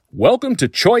Welcome to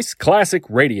Choice Classic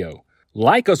Radio.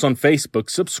 Like us on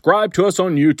Facebook, subscribe to us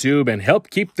on YouTube, and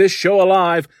help keep this show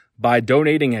alive by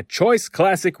donating at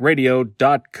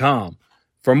choiceclassicradio.com.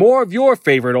 For more of your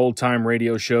favorite old-time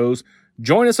radio shows,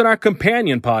 join us on our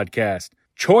companion podcast,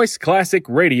 Choice Classic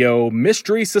Radio,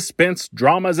 Mystery, Suspense,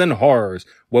 Dramas, and Horrors,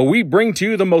 where we bring to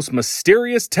you the most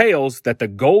mysterious tales that the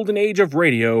golden age of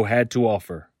radio had to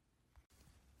offer.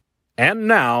 And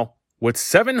now, with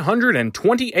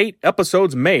 728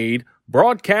 episodes made,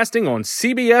 broadcasting on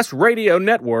CBS Radio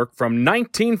Network from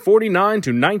 1949 to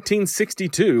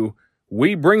 1962,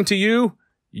 we bring to you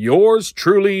yours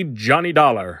truly, Johnny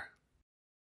Dollar.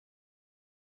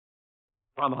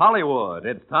 From Hollywood,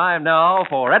 it's time now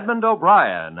for Edmund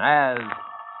O'Brien as...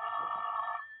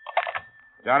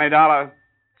 Johnny Dollar.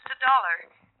 Mr. Dollar,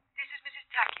 this is Mrs.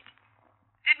 Tackett.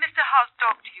 Did Mr. House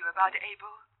talk to you about Abel?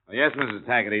 Yes, Mrs.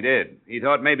 Tackett, he did. He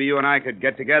thought maybe you and I could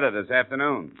get together this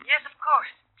afternoon. Yes, of course.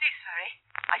 Please hurry.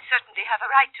 I certainly have a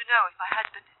right to know if my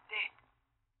husband is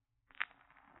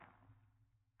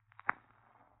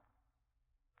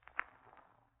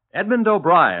dead. Edmund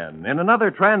O'Brien in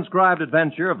another transcribed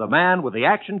adventure of the man with the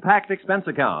action-packed expense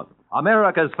account,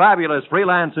 America's fabulous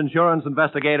freelance insurance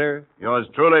investigator. Yours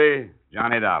truly,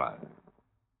 Johnny Dollar.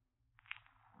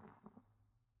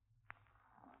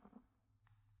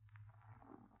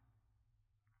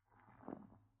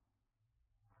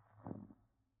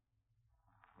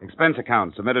 Expense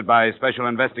account submitted by Special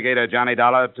Investigator Johnny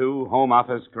Dollar to Home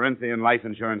Office, Corinthian Life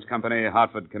Insurance Company,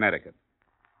 Hartford, Connecticut.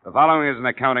 The following is an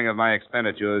accounting of my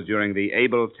expenditures during the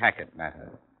Abel Tackett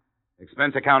matter.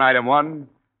 Expense account item 1,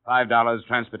 $5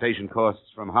 transportation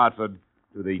costs from Hartford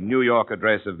to the New York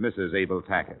address of Mrs. Abel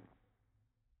Tackett.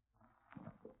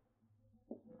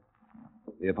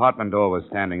 The apartment door was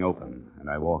standing open, and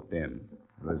I walked in.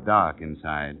 It was dark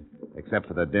inside, except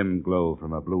for the dim glow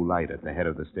from a blue light at the head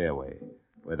of the stairway,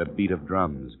 where the beat of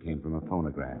drums came from a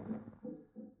phonograph.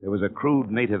 There was a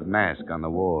crude native mask on the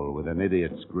wall with an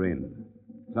idiot's grin,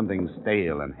 something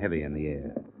stale and heavy in the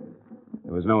air.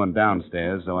 There was no one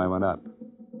downstairs, so I went up.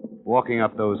 Walking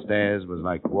up those stairs was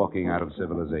like walking out of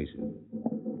civilization.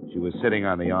 She was sitting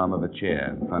on the arm of a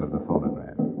chair in front of the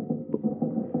phonograph.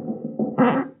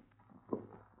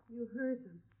 You heard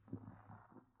them.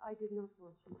 I did not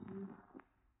want you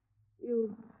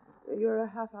to. You're a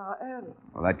half hour early.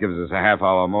 Well, that gives us a half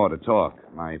hour more to talk.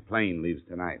 My plane leaves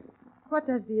tonight. What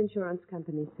does the insurance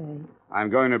company say? I'm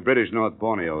going to British North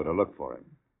Borneo to look for him.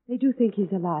 They do think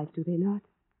he's alive, do they not?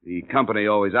 The company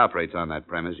always operates on that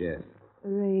premise, yes. The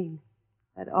rain.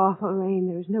 That awful rain.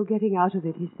 There is no getting out of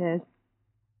it, he says.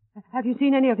 Have you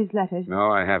seen any of his letters?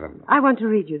 No, I haven't. I want to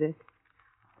read you this.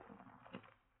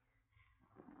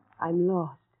 I'm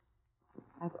lost.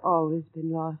 I've always been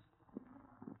lost.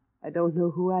 I don't know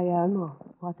who I am or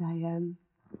what I am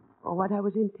or what I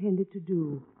was intended to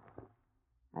do.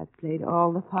 I've played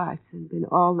all the parts and been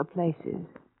all the places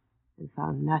and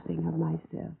found nothing of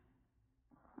myself.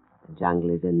 The jungle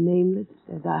is as nameless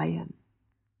as I am,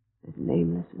 as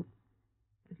nameless as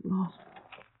lost.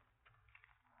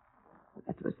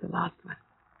 That was the last one.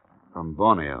 From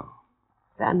Borneo.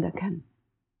 Sandakan.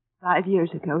 5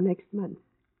 years ago next month.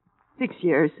 6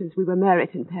 years since we were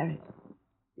married in Paris.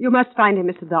 You must find him,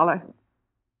 Mr. Dollar.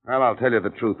 Well, I'll tell you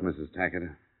the truth, Mrs.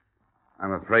 Tackett.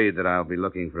 I'm afraid that I'll be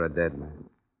looking for a dead man.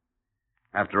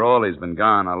 After all, he's been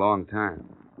gone a long time.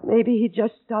 Maybe he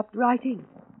just stopped writing.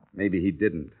 Maybe he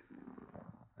didn't.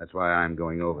 That's why I'm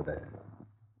going over there.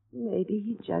 Maybe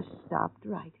he just stopped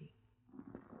writing.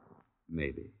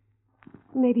 Maybe.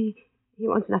 Maybe he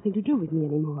wants nothing to do with me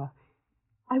anymore.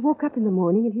 I woke up in the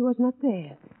morning and he was not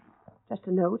there. Just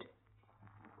a note.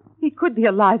 He could be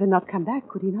alive and not come back,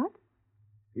 could he not?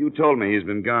 You told me he's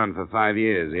been gone for 5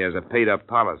 years. He has a paid-up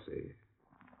policy.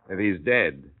 If he's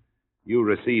dead, you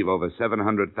receive over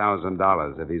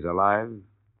 $700,000. If he's alive,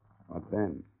 what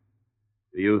then?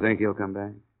 Do you think he'll come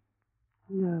back?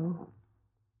 No.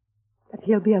 But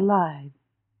he'll be alive.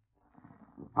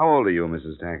 How old are you,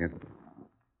 Mrs. Tackett?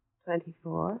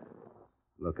 24.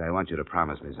 Look, I want you to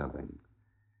promise me something.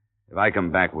 If I come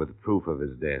back with proof of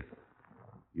his death,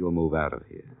 you'll move out of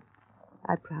here.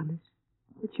 I promise.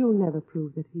 But you'll never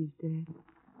prove that he's dead.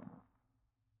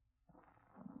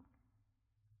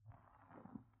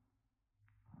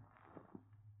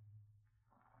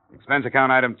 Expense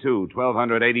account item 2,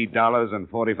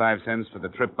 $1,280.45 for the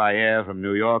trip by air from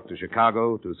New York to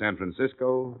Chicago to San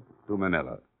Francisco to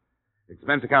Manila.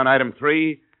 Expense account item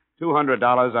 3,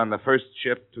 $200 on the first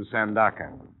ship to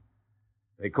Sandakan.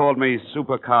 They called me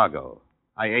supercargo.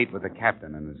 I ate with the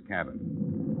captain in his cabin.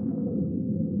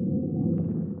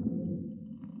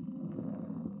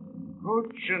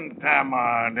 Hooch and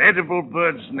Tamard, edible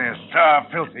bird's nests,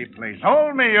 filthy place.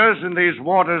 All me years in these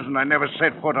waters, and I never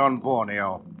set foot on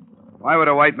Borneo. Why would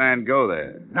a white man go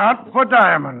there? Not for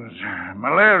diamonds.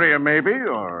 Malaria, maybe,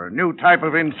 or a new type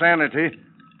of insanity.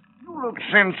 You look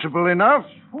sensible enough.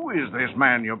 Who is this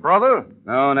man, your brother?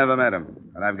 No, never met him.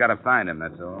 But I've got to find him,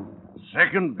 that's all.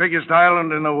 Second biggest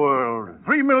island in the world.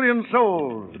 3 million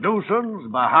souls.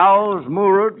 Dusans, Bahaus,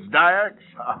 Murids, Dayaks.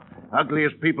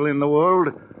 Ugliest people in the world.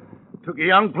 Took a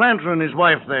young planter and his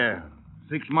wife there.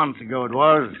 6 months ago it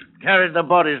was. Carried the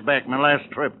bodies back my last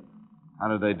trip. How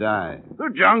did they die? The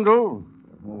jungle.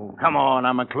 Oh, come on,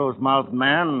 I'm a closed-mouthed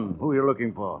man. Who are you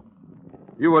looking for?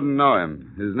 You wouldn't know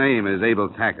him. His name is Abel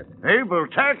Tackett. Abel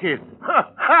Tackett?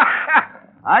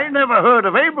 I never heard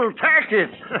of Abel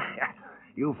Tackett.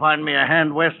 You find me a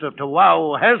hand west of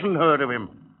Tawau who hasn't heard of him.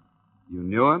 You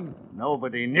knew him?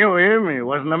 Nobody knew him. He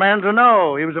wasn't a man to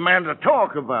know. He was a man to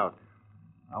talk about.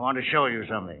 I want to show you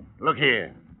something. Look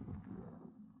here.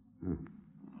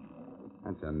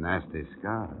 That's a nasty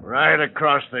scar. Right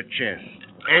across the chest.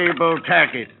 Abel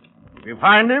Tackett. If you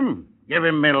find him, give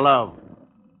him me love.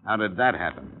 How did that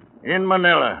happen? In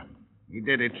Manila. He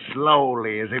did it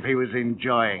slowly, as if he was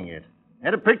enjoying it.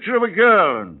 Had a picture of a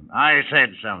girl, and I said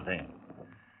something.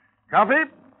 Coffee?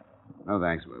 No,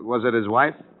 thanks. Was it his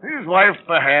wife? His wife,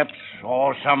 perhaps,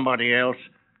 or somebody else.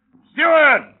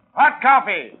 Steward! Hot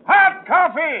coffee! Hot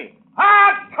coffee!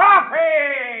 Hot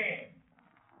coffee!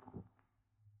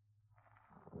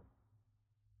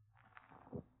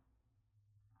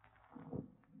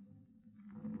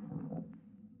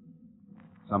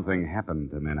 Something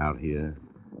happened to men out here.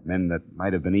 Men that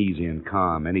might have been easy and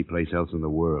calm any place else in the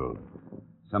world.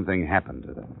 Something happened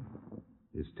to them.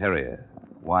 Hysteria,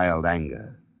 wild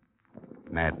anger,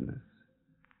 madness.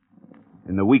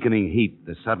 In the weakening heat,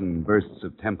 the sudden bursts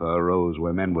of temper arose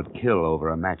where men would kill over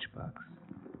a matchbox.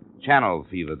 Channel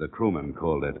fever, the crewmen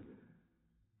called it.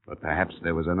 But perhaps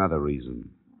there was another reason.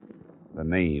 The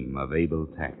name of Abel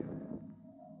Tackett.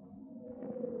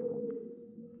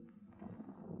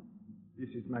 This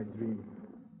is my dream.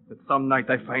 That some night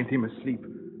I find him asleep.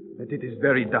 That it is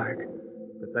very dark.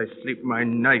 That I slip my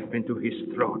knife into his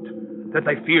throat. That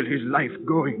I feel his life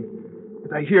going.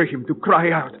 That I hear him to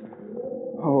cry out.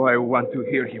 Oh, I want to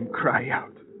hear him cry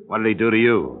out. What did he do to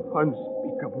you?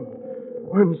 Unspeakable.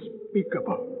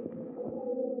 Unspeakable.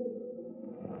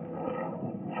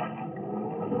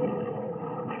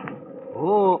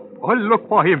 Oh, all look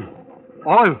for him.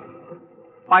 All.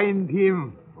 Find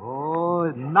him.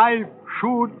 Oh, knife,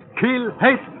 shoot, kill,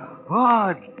 hate.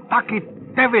 Oh,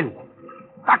 Tackett, devil.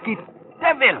 Tackett,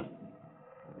 devil.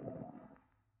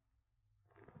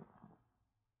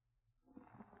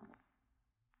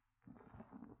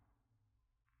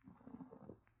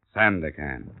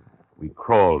 Sandakan. We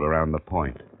crawled around the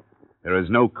point. There is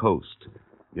no coast.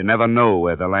 You never know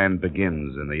where the land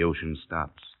begins and the ocean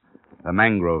stops. The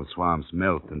mangrove swamps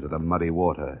melt into the muddy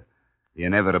water. The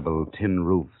inevitable tin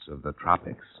roofs of the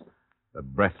tropics. The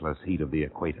breathless heat of the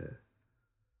equator.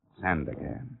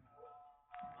 Sandakan.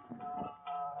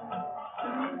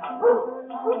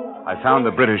 I found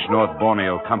the British North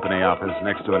Borneo Company office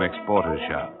next to an exporter's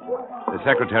shop. The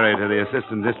secretary to the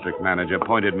assistant district manager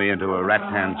pointed me into a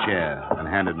rattan chair and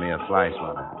handed me a fly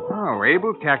swatter. Oh,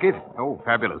 Abel Tackett. Oh,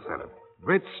 fabulous fellow.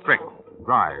 Great strength,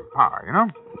 drive, power, you know.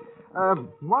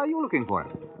 Why are you looking for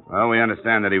him? Well, we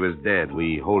understand that he was dead.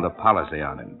 We hold a policy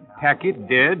on him. Tackett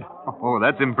dead? Oh,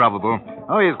 that's improbable.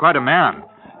 Oh, he's quite a man.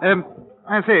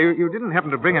 I say, you didn't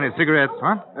happen to bring any cigarettes,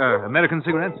 huh? American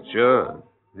cigarettes? Sure.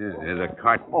 Yeah, here's a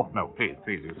carton. Oh, no, please,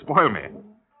 you spoil me.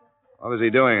 What was he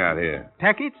doing out here?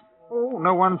 Tackett? Oh,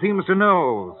 no one seems to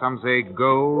know. Some say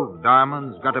gold,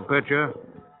 diamonds, gutta percha.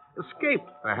 Escape,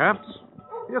 perhaps.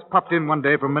 He just popped in one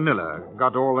day from Manila,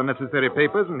 got all the necessary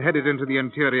papers, and headed into the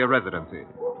interior residency.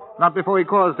 Not before he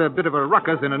caused a bit of a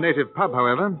ruckus in a native pub,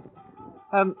 however.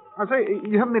 I say,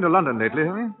 you haven't been to London lately,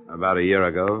 have you? About a year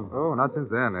ago. Oh, not since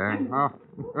then, eh?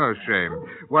 Oh, shame.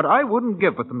 What I wouldn't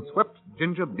give for some swept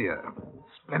ginger beer.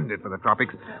 Splendid for the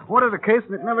tropics. Ordered a case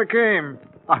and it never came.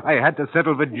 I had to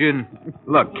settle for gin.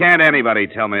 Look, can't anybody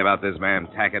tell me about this man,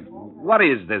 Tackett? What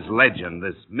is this legend,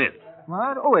 this myth?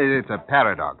 What? Oh, it's a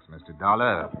paradox, Mr.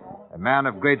 Dollar. A man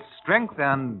of great strength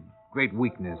and great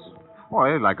weakness. Oh,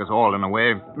 like us all in a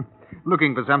way.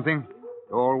 Looking for something.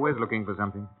 Always looking for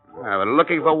something. But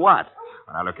looking for what?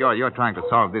 Now, look, you're trying to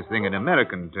solve this thing in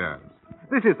American terms.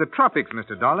 This is the tropics,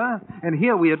 Mr. Dollar, and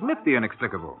here we admit the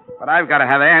inexplicable. But I've got to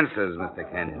have answers, Mr.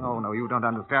 Kenyon. Oh, no, you don't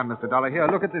understand, Mr. Dollar. Here,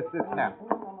 look at this map.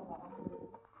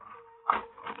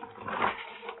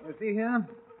 You see here?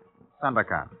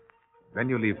 Sandakan. Then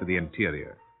you leave for the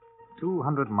interior.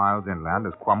 200 miles inland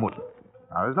is Kwamut.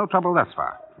 Now, there's no trouble thus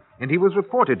far. And he was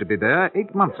reported to be there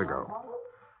 8 months ago.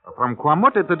 From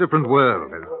Quamut, it's a different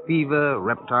world. There's fever,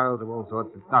 reptiles of all sorts.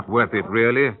 It's not worth it,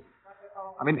 really.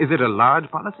 I mean, is it a large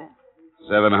policy?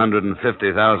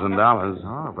 $750,000.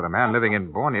 Oh, for a man living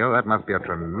in Borneo, that must be a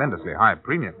tremendously high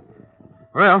premium.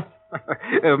 Well,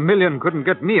 $1 million couldn't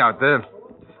get me out there,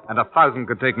 and 1,000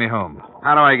 could take me home.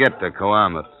 How do I get to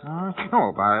Coamus?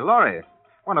 Oh, by lorry.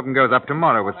 One of them goes up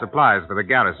tomorrow with supplies for the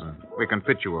garrison. We can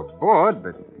fit you aboard,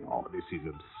 but... Oh, this is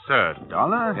absurd,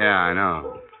 Dollar. Yeah, I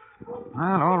know.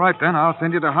 Well, all right, then. I'll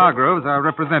send you to Hargroves, our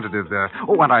representative there.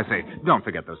 Oh, what I say, don't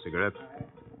forget those cigarettes.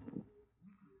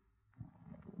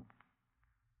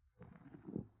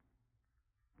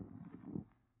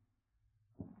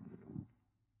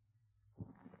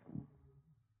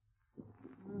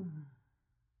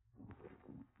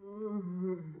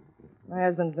 My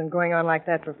husband's been going on like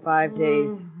that for 5 days.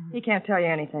 He can't tell you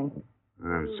anything.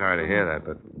 I'm sorry to hear that,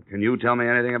 but can you tell me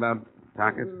anything about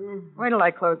Tackett? Wait till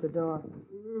I close the door.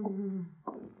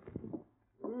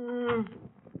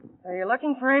 So you're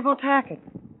looking for Abel Tackett.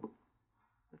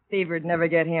 The fever'd never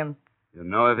get him. You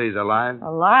know if he's alive?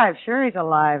 Alive? Sure he's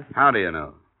alive. How do you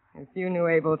know? If you knew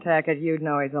Abel Tackett, you'd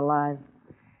know he's alive.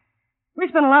 We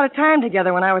spent a lot of time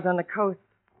together when I was on the coast.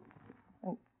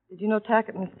 Did you know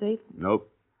Tackett in the States? Nope.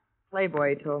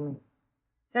 Playboy, he told me.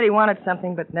 Said he wanted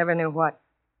something, but never knew what.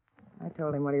 I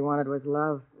told him what he wanted was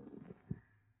love.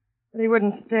 But he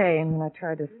wouldn't stay, and when I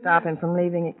tried to stop him from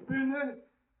leaving,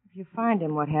 If you find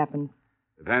him, what happens?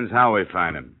 Depends how we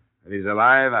find him. If he's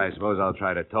alive, I suppose I'll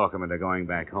try to talk him into going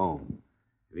back home.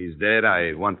 If he's dead,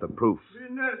 I want the proof.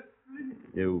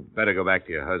 You better go back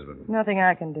to your husband. Nothing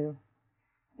I can do.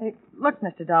 Hey, look,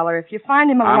 Mr. Dollar, if you find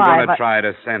him alive... I'm going to try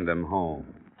to send him home.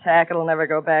 Tackett'll never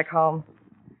go back home.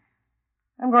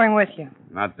 I'm going with you.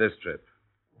 Not this trip.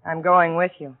 I'm going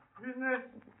with you.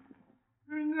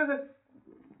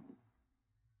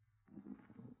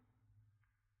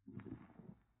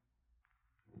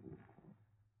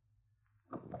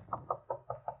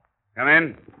 Come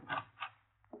in.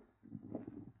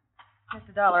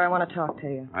 Mr. Dollar, I want to talk to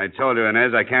you. I told you,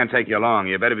 Inez, I can't take you long.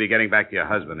 You better be getting back to your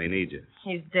husband. He needs you.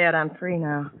 He's dead. I'm free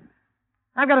now.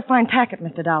 I've got to find Tackett,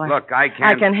 Mr. Dollar. Look, I can't...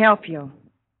 I can help you.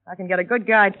 I can get a good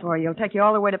guide for you. He'll take you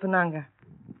all the way to Penunga.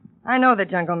 I know the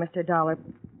jungle, Mr. Dollar.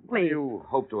 What do Please. you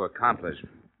hope to accomplish?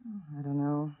 I don't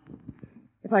know.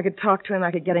 If I could talk to him,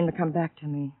 I could get him to come back to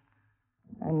me.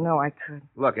 I know I could.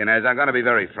 Look, Inez, I'm going to be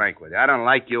very frank with you. I don't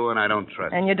like you and I don't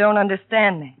trust And you. you don't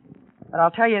understand me. But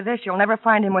I'll tell you this, you'll never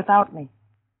find him without me.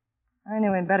 I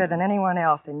knew him better than anyone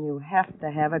else, and you have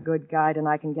to have a good guide, and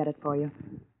I can get it for you.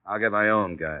 I'll get my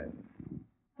own guide.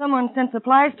 Someone sent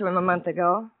supplies to him a month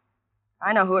ago.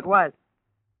 I know who it was.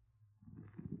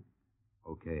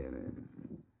 Okay, Inez.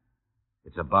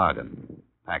 It's a bargain.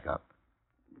 Pack up.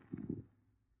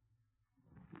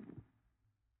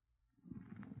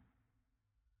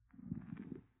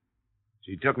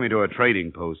 She took me to a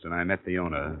trading post, and I met the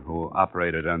owner, who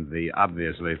operated under the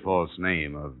obviously false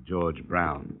name of George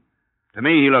Brown. To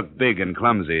me, he looked big and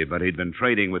clumsy, but he'd been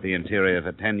trading with the interior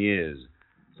for 10 years,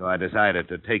 so I decided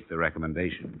to take the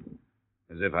recommendation,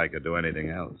 as if I could do anything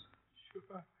else.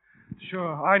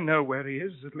 Sure, I know where he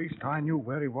is. At least I knew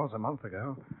where he was a month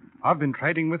ago. I've been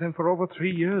trading with him for over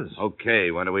 3 years.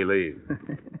 Okay, when do we leave?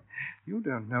 You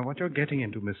don't know what you're getting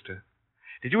into, mister.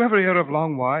 Did you ever hear of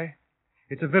Long Wai?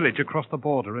 It's a village across the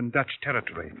border in Dutch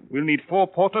territory. We'll need 4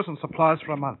 porters and supplies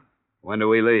for a month. When do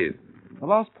we leave? The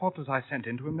last porters I sent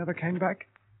into him never came back.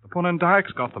 The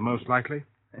Punandaiks got them, most likely.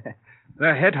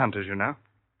 They're headhunters, you know.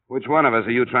 Which one of us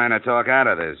are you trying to talk out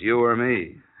of this, you or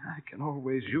me? I can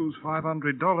always use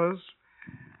 $500.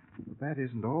 But that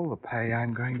isn't all the pay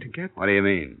I'm going to get. What do you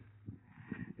mean?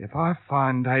 If I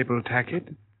find Abel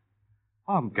Tackett,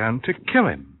 I'm going to kill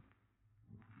him.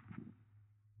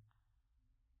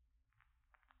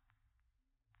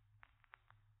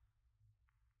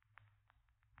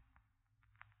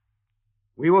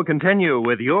 We will continue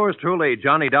with yours truly,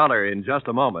 Johnny Dollar, in just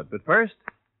a moment. But first,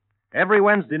 every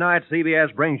Wednesday night,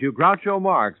 CBS brings you Groucho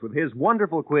Marx with his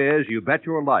wonderful quiz, You Bet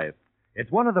Your Life.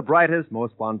 It's one of the brightest,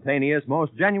 most spontaneous,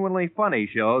 most genuinely funny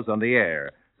shows on the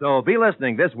air. So be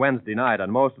listening this Wednesday night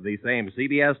on most of these same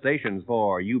CBS stations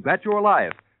for You Bet Your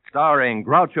Life, starring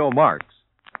Groucho Marx.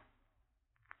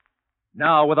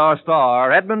 Now, with our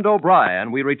star, Edmund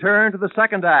O'Brien, we return to the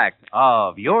second act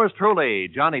of yours truly,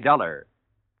 Johnny Dollar.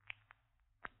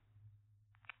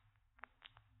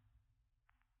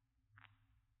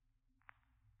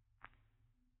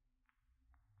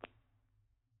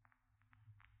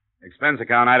 Expense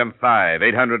account item 5,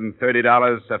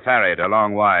 $830 safari to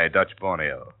Long Wai, Dutch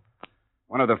Borneo.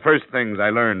 One of the first things I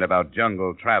learned about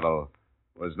jungle travel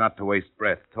was not to waste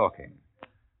breath talking.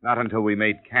 Not until we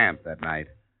made camp that night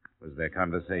was there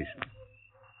conversation.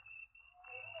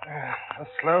 A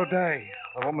slow day.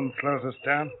 The woman slows us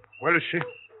down. Where is she?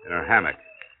 In her hammock.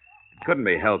 It couldn't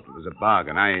be helped. It was a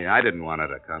bargain. I didn't want her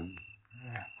to come.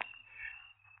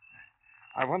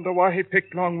 I wonder why he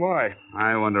picked Long Wai.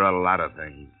 I wonder a lot of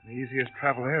things. The easiest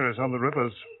travel here is on the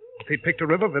rivers. If he'd picked a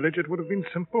river village, it would have been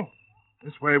simple.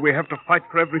 This way we have to fight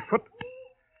for every foot.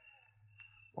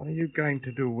 What are you going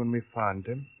to do when we find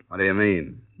him? What do you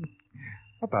mean?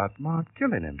 About Mark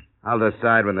killing him. I'll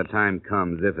decide when the time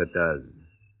comes, if it does.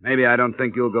 Maybe I don't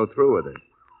think you'll go through with it.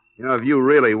 You know, if you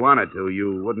really wanted to,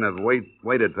 you wouldn't have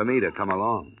waited for me to come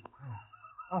along.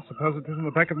 I suppose it was in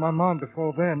the back of my mind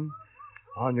before then.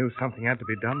 I knew something had to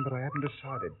be done, but I hadn't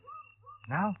decided.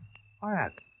 Now, I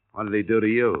had. What did he do to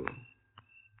you?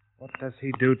 What does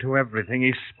he do to everything?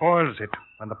 He spoils it.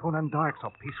 When the Punan Dykes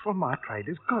are peaceful, my trade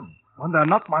is good. When they're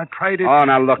not, my trade is... Oh,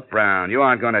 now look, Brown. You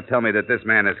aren't going to tell me that this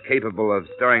man is capable of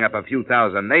stirring up a few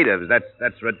thousand natives.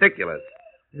 That's ridiculous.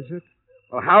 Is it?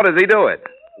 Well, how does he do it?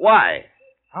 Why?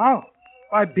 How?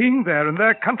 By being there in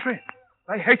their country.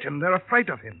 They hate him. They're afraid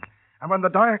of him. And when the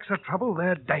Dayaks are trouble,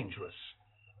 they're dangerous.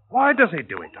 Why does he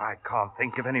do it? I can't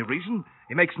think of any reason.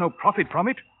 He makes no profit from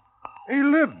it. He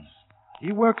lives.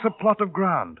 He works a plot of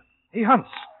ground. He hunts.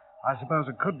 I suppose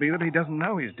it could be that he doesn't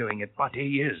know he's doing it, but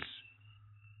he is.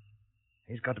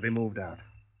 He's got to be moved out.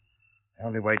 The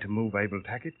only way to move Abel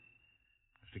Tackett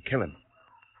is to kill him.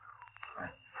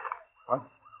 Well,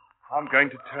 I'm going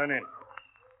to turn in.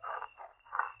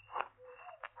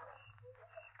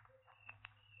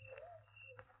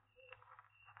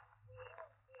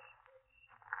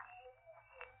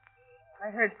 I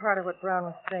heard part of what Brown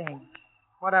was saying.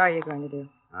 What are you going to do?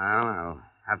 Well, I'll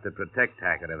have to protect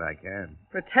Tackett if I can.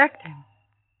 Protect him?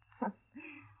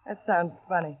 That sounds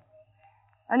funny.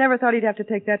 I never thought he'd have to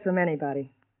take that from anybody.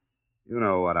 You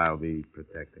know what I'll be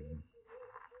protecting.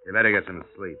 You better get some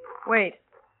sleep. Wait.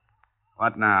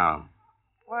 What now?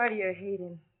 Why do you hate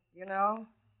him? You know?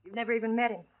 You've never even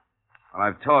met him. Well,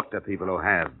 I've talked to people who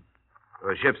have. To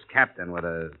a ship's captain with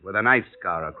a knife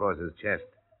scar across his chest.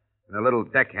 And a little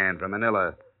deckhand from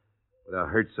Manila with a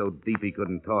hurt so deep he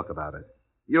couldn't talk about it.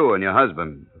 You and your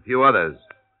husband, a few others.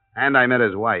 And I met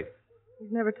his wife.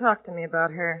 He's never talked to me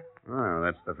about her. Well,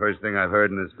 that's the first thing I've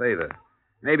heard in his favor.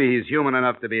 Maybe he's human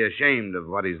enough to be ashamed of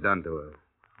what he's done to her.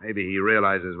 Maybe he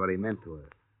realizes what he meant to her.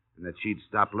 And that she'd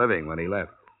stop living when he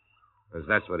left. Because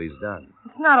that's what he's done.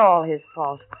 It's not all his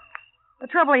fault. The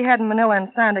trouble he had in Manila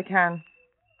and Sandakan.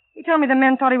 He told me the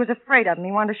men thought he was afraid of him.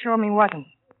 He wanted to show him he wasn't.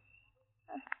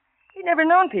 He'd never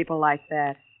known people like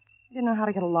that. He didn't know how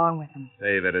to get along with them.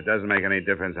 Save it. It doesn't make any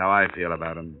difference how I feel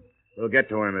about him. We'll get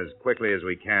to him as quickly as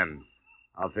we can.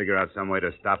 I'll figure out some way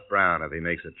to stop Brown if he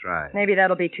makes a try. Maybe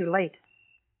that'll be too late.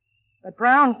 But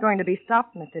Brown's going to be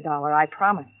stopped, Mr. Dollar, I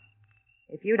promise.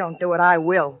 If you don't do it, I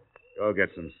will. Go get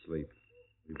some sleep.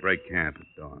 We break camp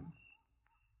at dawn.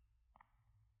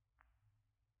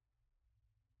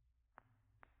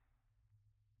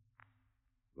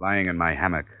 Lying in my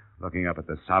hammock, looking up at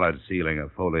the solid ceiling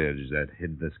of foliage that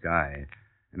hid the sky,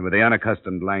 and with the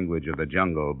unaccustomed language of the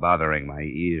jungle bothering my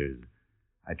ears,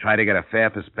 I tried to get a fair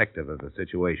perspective of the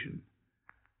situation.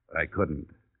 But I couldn't.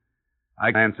 I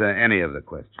couldn't answer any of the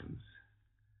questions.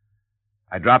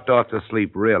 I dropped off to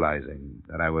sleep realizing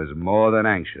that I was more than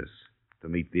anxious to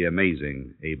meet the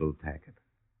amazing Abel Tackett.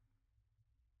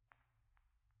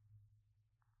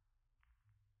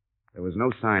 There was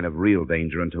no sign of real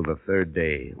danger until the third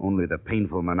day, only the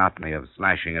painful monotony of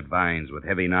slashing at vines with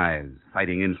heavy knives,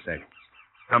 fighting insects,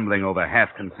 stumbling over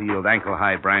half-concealed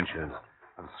ankle-high branches,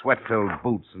 of sweat-filled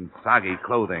boots and soggy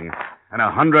clothing, and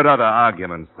 100 other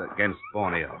arguments against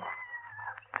Borneo.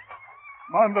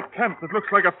 Mind the plant that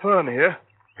looks like a fern here.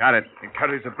 Got it. It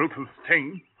carries a brutal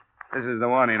sting. This is the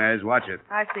one, Inez. Watch it.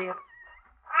 I see it.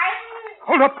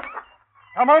 Hold up!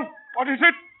 Come on! What is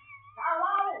it?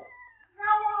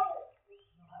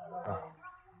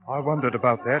 I wondered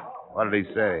about that. What did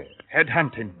he say? Head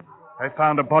hunting. They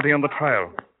found a body on the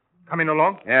trail. Coming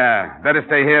along? Yeah. Better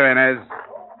stay here, Inez.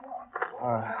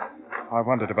 I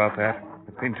wondered about that.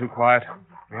 It's been too quiet.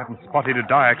 We haven't spotted a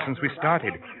Dayak since we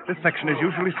started. This section is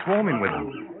usually swarming with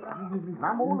them.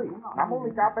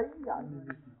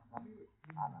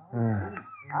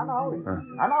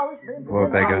 Poor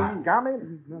beggar.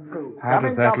 How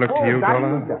does that look to you,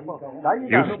 Dollar?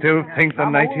 You still think the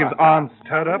natives aren't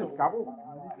stirred up?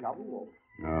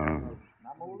 No.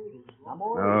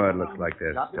 No, it looks like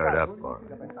they're stirred up for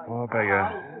it. Poor beggar.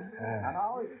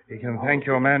 He can thank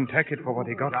your man Tackett for what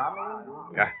he got.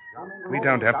 Yeah, we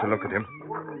don't have to look at him.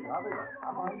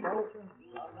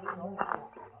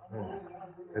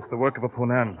 It's the work of a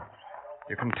Punan.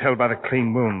 You can tell by the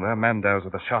clean wound. Their Mandaus are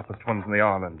the sharpest ones in the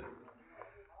island.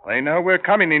 They know we're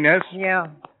coming, Inez. Yeah.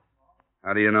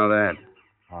 How do you know that?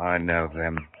 I know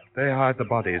them. They hide the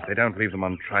bodies. They don't leave them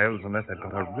on trails unless they've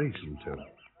got a reason to.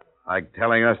 Like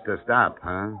telling us to stop,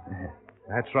 huh?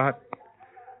 That's right.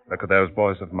 Look at those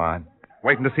boys of mine.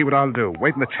 Waiting to see what I'll do.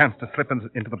 Waiting the chance to slip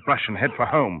into the brush and head for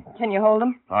home. Can you hold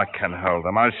them? I can hold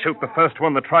them. I'll shoot the first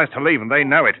one that tries to leave, and they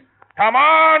know it. Come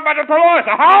on, Mr. Dolores,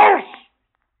 a house!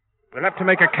 We'll have to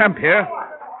make a camp here.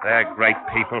 They're great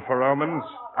people for omens.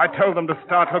 I told them to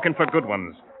start looking for good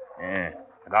ones. Yeah,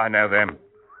 and I know them.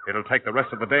 It'll take the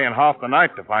rest of the day and half the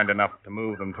night to find enough to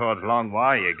move them towards Long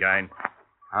Wai again.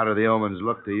 How do the omens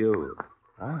look to you?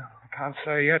 I can't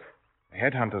say yet. The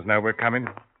headhunters know we're coming,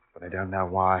 but they don't know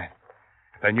why.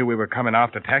 If they knew we were coming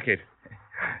after Tackett,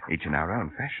 each in our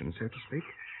own fashion, so to speak,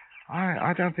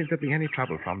 I don't think there'd be any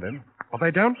trouble from them. Well,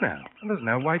 they don't know, and there's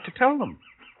no way to tell them.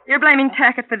 You're blaming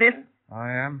Tackett for this?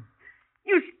 I am.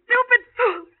 You stupid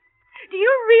fool! Do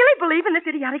you really believe in this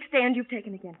idiotic stand you've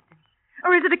taken against him?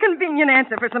 Or is it a convenient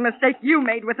answer for some mistake you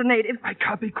made with the natives? I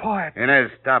can't be quiet.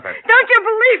 Inez, stop it. Don't you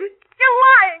believe it? You're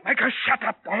lying! Make her shut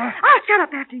up, Dollar. I'll shut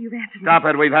up after you've answered me. Stop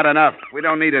it. We've had enough. We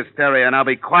don't need hysteria. Now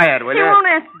be quiet, will you? You won't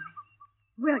answer me,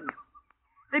 will you?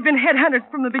 They've been headhunters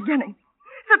from the beginning.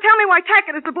 So tell me why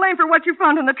Tackett is to blame for what you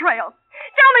found on the trail.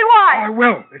 Tell me why! I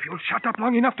will, if you'll shut up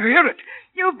long enough to hear it.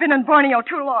 You've been in Borneo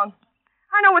too long.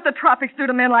 I know what the tropics do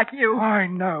to men like you. I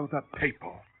know the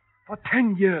people. For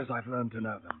 10 years I've learned to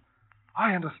know them.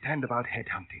 I understand about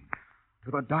headhunting.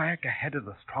 To the Dayak, a head is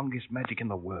the strongest magic in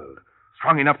the world.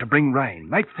 Strong enough to bring rain,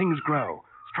 make things grow.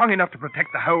 Strong enough to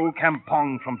protect the whole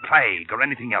kampong from plague or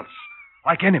anything else.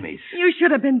 Like enemies. You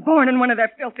should have been born in one of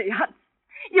their filthy huts.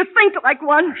 You think like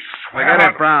one. Forget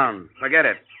it, Brown. Forget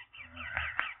it.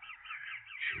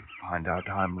 She'll find out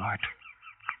I'm right.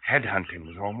 Headhunting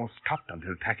was almost stopped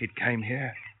until Tackett came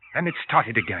here. Then it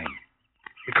started again.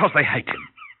 Because they hate him.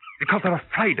 Because they're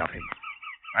afraid of him.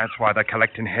 That's why they're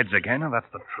collecting heads again, and that's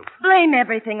the truth. Blame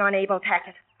everything on Abel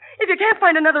Tackett. If you can't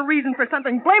find another reason for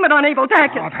something, blame it on Abel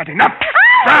Tackett. Oh, I've had enough.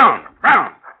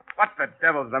 Brown! What the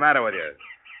devil's the matter with you?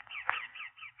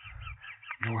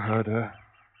 You heard her.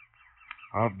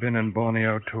 I've been in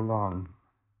Borneo too long.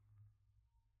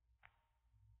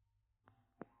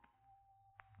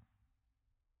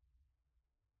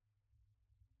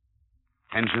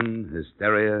 Tension,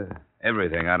 hysteria,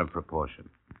 everything out of proportion.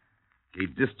 The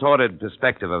distorted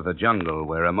perspective of the jungle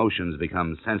where emotions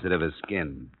become sensitive as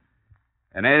skin.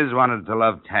 Inez wanted to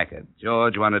love Tackett.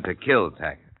 George wanted to kill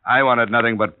Tackett. I wanted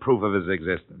nothing but proof of his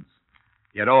existence.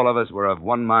 Yet all of us were of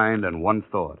one mind and one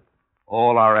thought.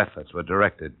 All our efforts were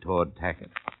directed toward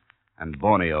Tackett. And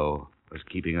Borneo was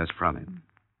keeping us from him.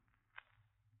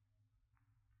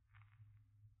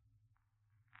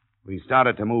 We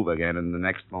started to move again in the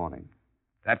next morning.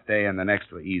 That day and the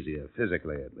next were easier,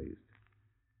 physically at least.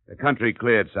 The country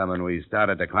cleared some, and we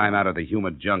started to climb out of the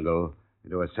humid jungle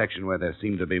into a section where there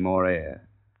seemed to be more air.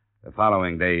 The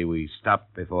following day, we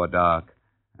stopped before dark,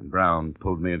 and Brown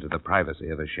pulled me into the privacy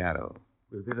of a shadow.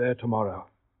 We'll be there tomorrow.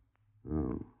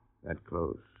 Oh, that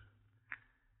close.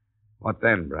 What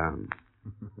then, Brown?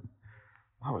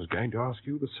 I was going to ask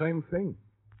you the same thing.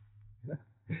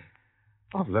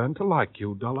 I've learned to like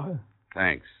you, Dollar.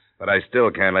 Thanks, but I still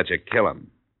can't let you kill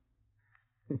him.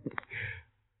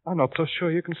 I'm not so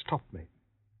sure you can stop me.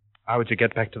 How would you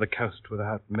get back to the coast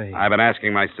without me? I've been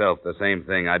asking myself the same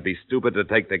thing. I'd be stupid to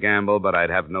take the gamble, but I'd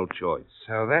have no choice.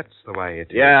 So that's the way it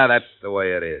is. Yeah, that's the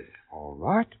way it is. All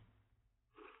right.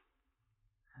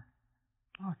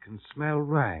 I can smell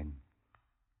rain.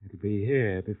 It'll be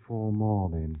here before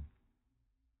morning.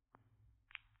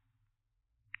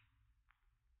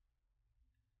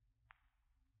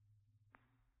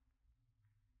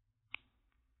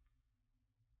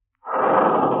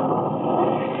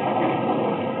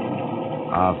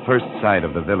 Our first sight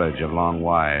of the village of Long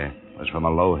Wai was from a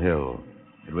low hill.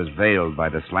 It was veiled by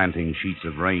the slanting sheets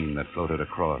of rain that floated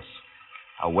across.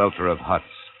 A welter of huts,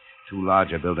 2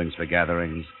 larger buildings for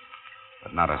gatherings,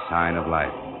 but not a sign of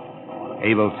life.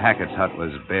 Abel Tackett's hut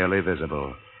was barely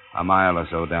visible, a mile or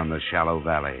so down the shallow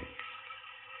valley.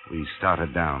 We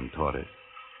started down toward it.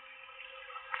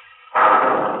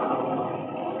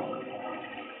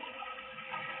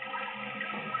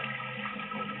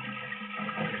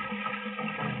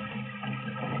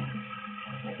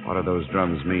 What do those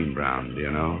drums mean, Brown? Do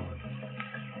you know?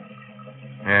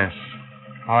 Yes,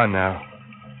 I know.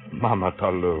 Mama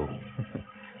Tolu.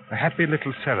 A happy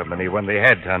little ceremony when the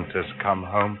headhunters come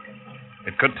home.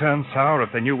 It could turn sour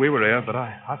if they knew we were here, but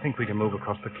I think we can move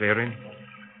across the clearing.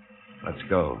 Let's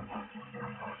go.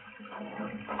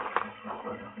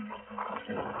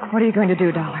 What are you going to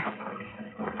do, Dollar?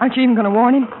 Aren't you even going to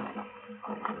warn him?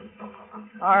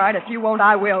 All right, if you won't,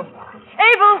 I will.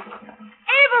 Abel!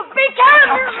 Abel, be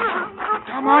careful!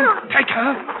 Come on, take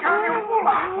her.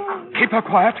 Keep her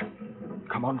quiet.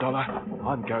 Come on, Dollar.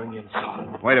 I'm going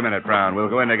inside. Wait a minute, Brown. We'll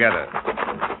go in together.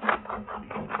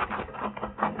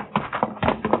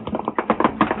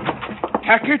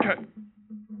 Tackett!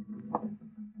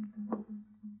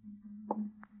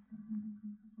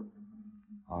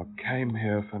 I came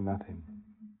here for nothing.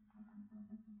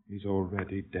 He's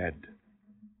already dead.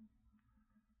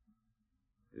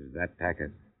 Is that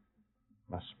Tackett?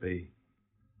 Must be.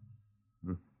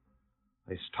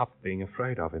 They stopped being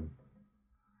afraid of him.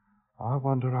 I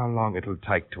wonder how long it'll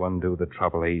take to undo the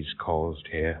trouble he's caused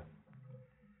here.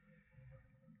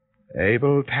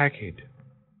 Abel Tackett.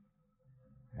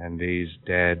 And he's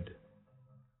dead.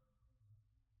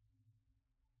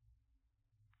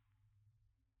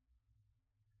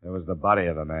 There was the body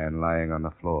of a man lying on the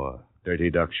floor,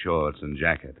 dirty duck shorts and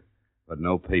jacket, but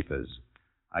no papers.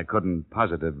 I couldn't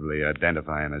positively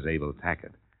identify him as Abel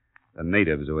Tackett. The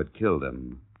natives who had killed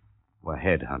him were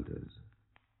headhunters.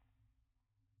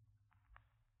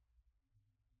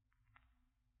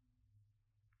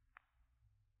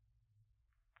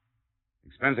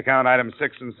 Expense account items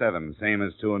 6 and 7, same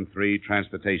as 2 and 3,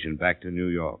 transportation back to New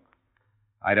York.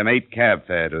 Item 8, cab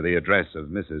fare to the address of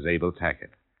Mrs. Abel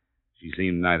Tackett. She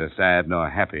seemed neither sad nor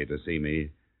happy to see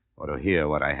me or to hear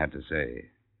what I had to say.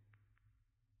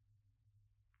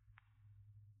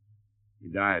 He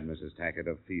died, Mrs. Tackett,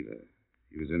 of fever.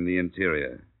 He was in the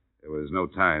interior. There was no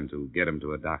time to get him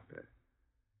to a doctor.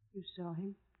 You saw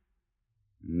him?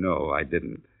 No, I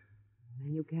didn't.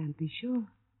 Then you can't be sure.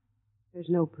 There's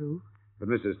no proof. But,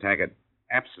 Mrs. Tackett,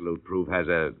 absolute proof has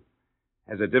a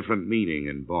different meaning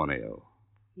in Borneo.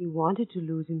 He wanted to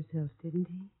lose himself, didn't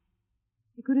he?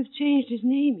 He could have changed his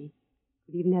name.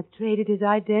 He could even have traded his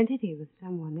identity with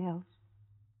someone else.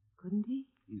 Couldn't he?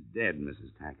 He's dead,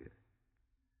 Mrs. Tackett.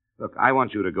 Look, I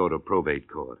want you to go to probate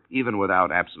court, even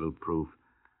without absolute proof.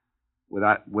 With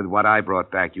what I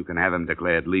brought back, you can have him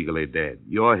declared legally dead.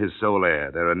 You're his sole heir.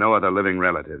 There are no other living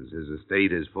relatives. His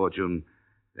estate, his fortune,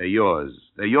 they're yours.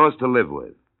 They're yours to live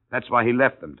with. That's why he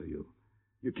left them to you.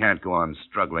 You can't go on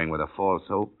struggling with a false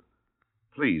hope.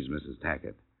 Please, Mrs.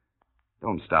 Tackett,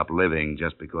 don't stop living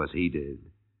just because he did.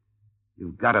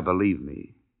 You've got to believe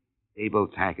me. Abel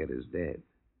Tackett is dead.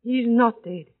 He's not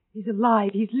dead. He's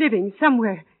alive. He's living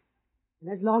somewhere.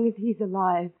 And as long as he's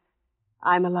alive,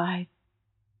 I'm alive.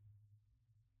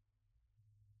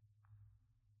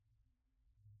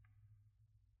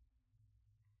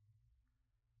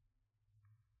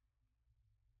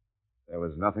 There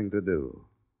was nothing to do.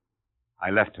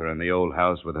 I left her in the old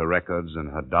house with her records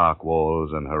and her dark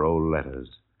walls and her old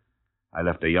letters. I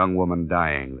left a young woman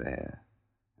dying there,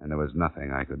 and there was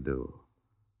nothing I could do.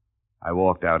 I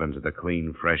walked out into the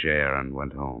clean, fresh air and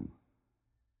went home.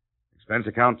 Expense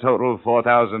account total,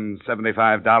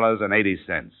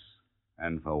 $4,075.80.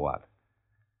 And for what?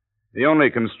 The only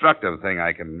constructive thing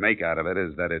I can make out of it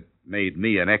is that it made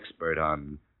me an expert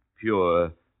on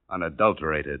pure,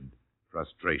 unadulterated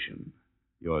frustration.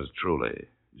 Yours truly,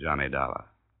 Johnny Dollar.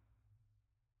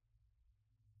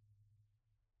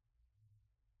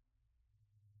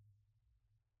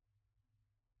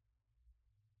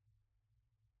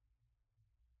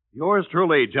 Yours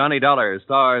truly, Johnny Dollar,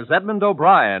 stars Edmund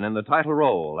O'Brien in the title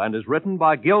role and is written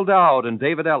by Gil Dowd and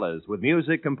David Ellis, with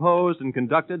music composed and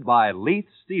conducted by Leith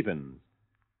Stevens.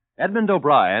 Edmund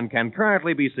O'Brien can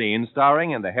currently be seen starring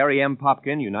in the Harry M.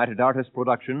 Popkin United Artists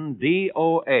production,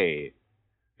 DOA.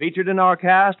 Featured in our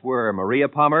cast were Maria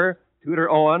Palmer,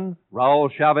 Tudor Owen, Raul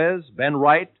Chavez, Ben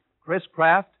Wright, Chris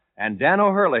Kraft, and Dan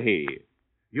O'Herlihy.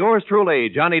 Yours truly,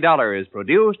 Johnny Dollar, is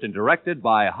produced and directed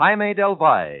by Jaime Del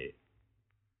Valle.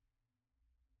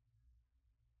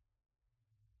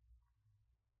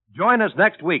 Join us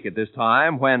next week at this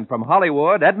time when, from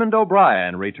Hollywood, Edmund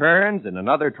O'Brien returns in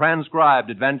another transcribed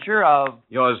adventure of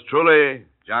Yours truly,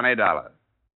 Johnny Dollar.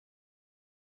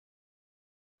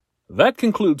 That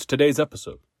concludes today's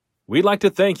episode. We'd like to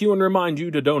thank you and remind you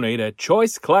to donate at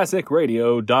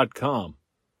choiceclassicradio.com.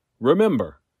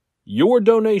 Remember, your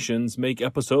donations make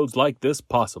episodes like this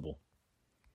possible.